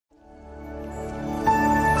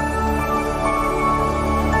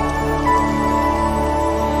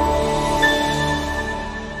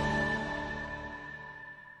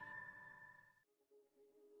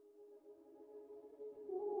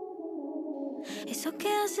Eso que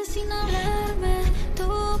haces sin hablarme,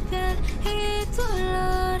 tu piel y tu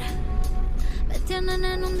olor me tienen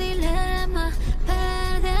en un dilema,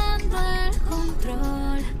 perdiendo el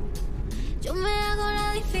control. Yo me hago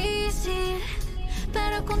la difícil,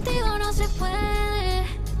 pero contigo no se puede.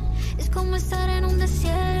 Es como estar en un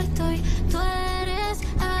desierto y tú eres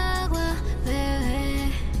agua,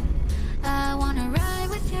 bebé. I wanna ride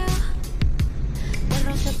with you, de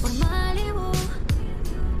Rosa por Malibu.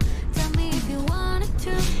 Tell me if you wanted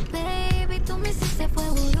to, baby, tú me hiciste fue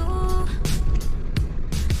vudú.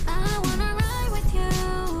 I wanna ride with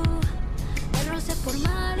you, de Rosa por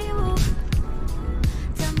Malibu.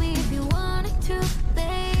 Tell me if you wanted to,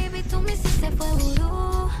 baby, tú me hiciste fue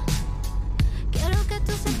vudú. Quiero que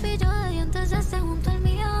tu cepillo de dientes esté junto al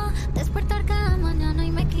mío, despertar cada mañana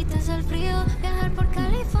y me quites el frío, viajar por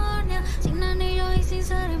California sin anillo y sin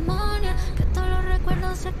ceremonia, que todos los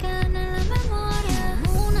recuerdos se queden en la memoria.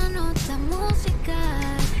 Una nota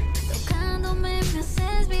musical tocándome me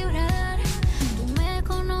haces vibrar. Tú me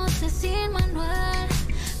conoces sin manual,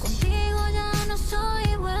 contigo ya no soy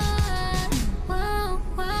igual. Wow,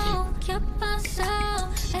 wow, ¿qué ha pasado?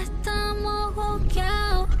 Estamos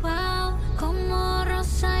buqueados, wow, como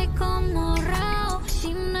Rosa y como Rao,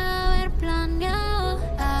 sin haber planeado.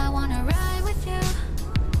 I wanna ride with you,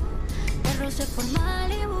 de Rosa por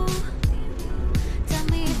Malibu. Tell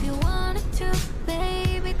me if you wanted to,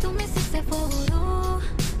 baby, tú me hiciste fue vudú.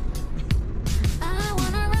 I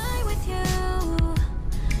wanna ride with you,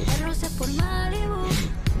 de Rosa por Malibu.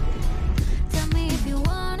 Tell me if you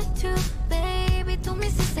wanted to, baby, tú me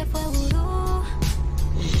hiciste fue vudú.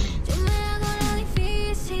 Yo me hago la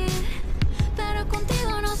difícil, pero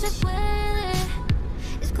contigo no se puede.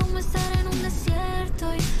 Es como estar en un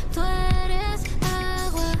desierto y tú eres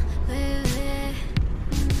agua, bebé.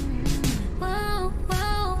 Wow,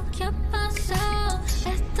 wow, ¿qué ha pasado?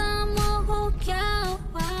 Estamos buqueados,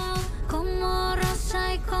 wow, como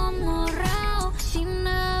Rosa y como Rao, sin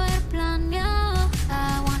haber planeado.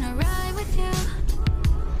 I wanna ride with you,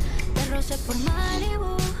 de Rosa por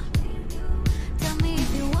Malibu. Tell me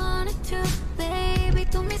if you wanted to, baby,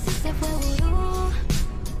 tú me hiciste fue vudú.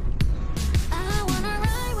 I wanna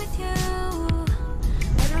ride with you,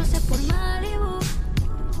 de Rosa por Malibu.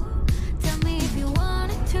 Tell me if you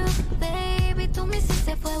wanted to, baby, tú me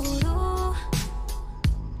hiciste fue vudú.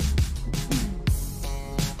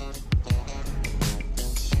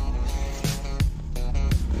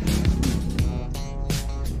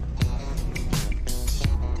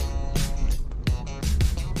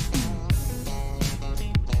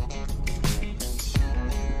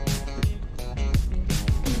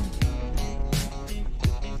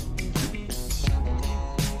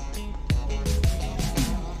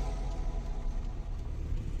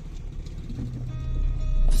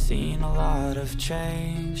 Seen a lot of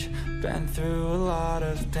change, been through a lot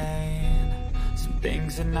of pain. Some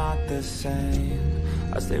things are not the same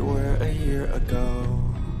as they were a year ago,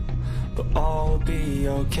 but all will be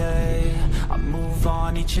okay. I move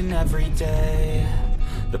on each and every day.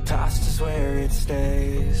 The past is where it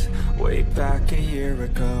stays, way back a year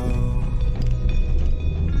ago.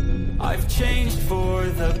 I've changed for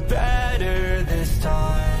the better this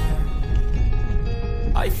time.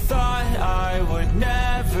 I thought I would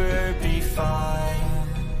never be fine.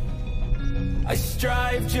 I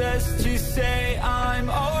strive just to say I'm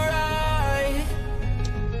alright,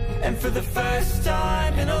 and for the first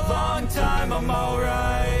time in a long time I'm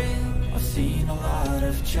alright. I've seen a lot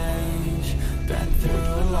of change, been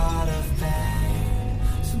through a lot of pain.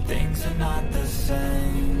 Some things are not the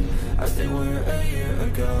same as they were a year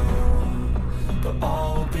ago, but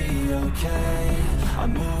all will be okay. I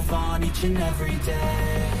move on each and every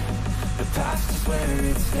day. The past is where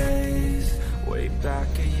it stays, way back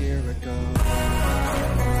a year ago.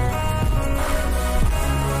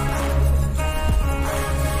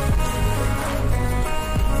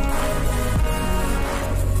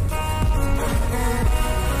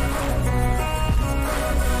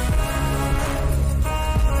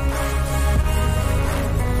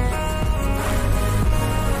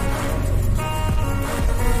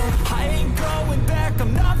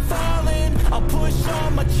 I'm not falling, I'll push all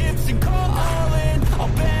my chips and go all in. I'll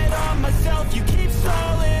bet on myself, you keep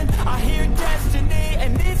stalling. I hear destiny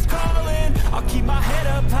and it's calling. I'll keep my head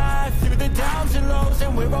up high through the downs and lows,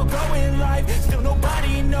 and we're all going live. Still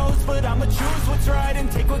nobody knows, but I'ma choose what's right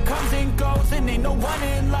and take what comes and goes. And ain't no one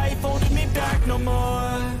in life holding me back no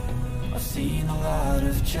more. I've seen a lot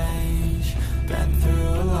of change, been through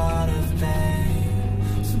a lot of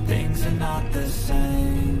pain. Some things are not the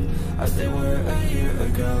same as they were a year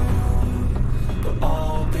ago, but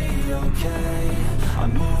all will be okay. I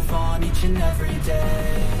move on each and every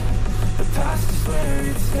day. The past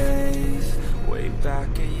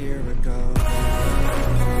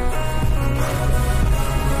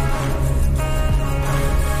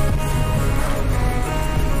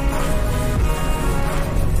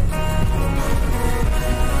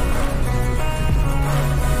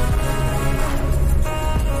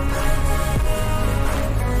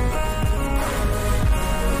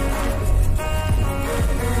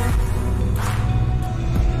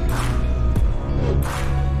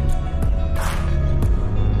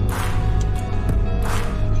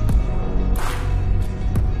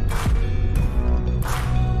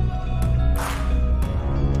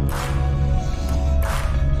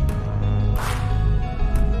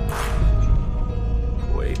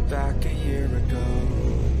back a year ago.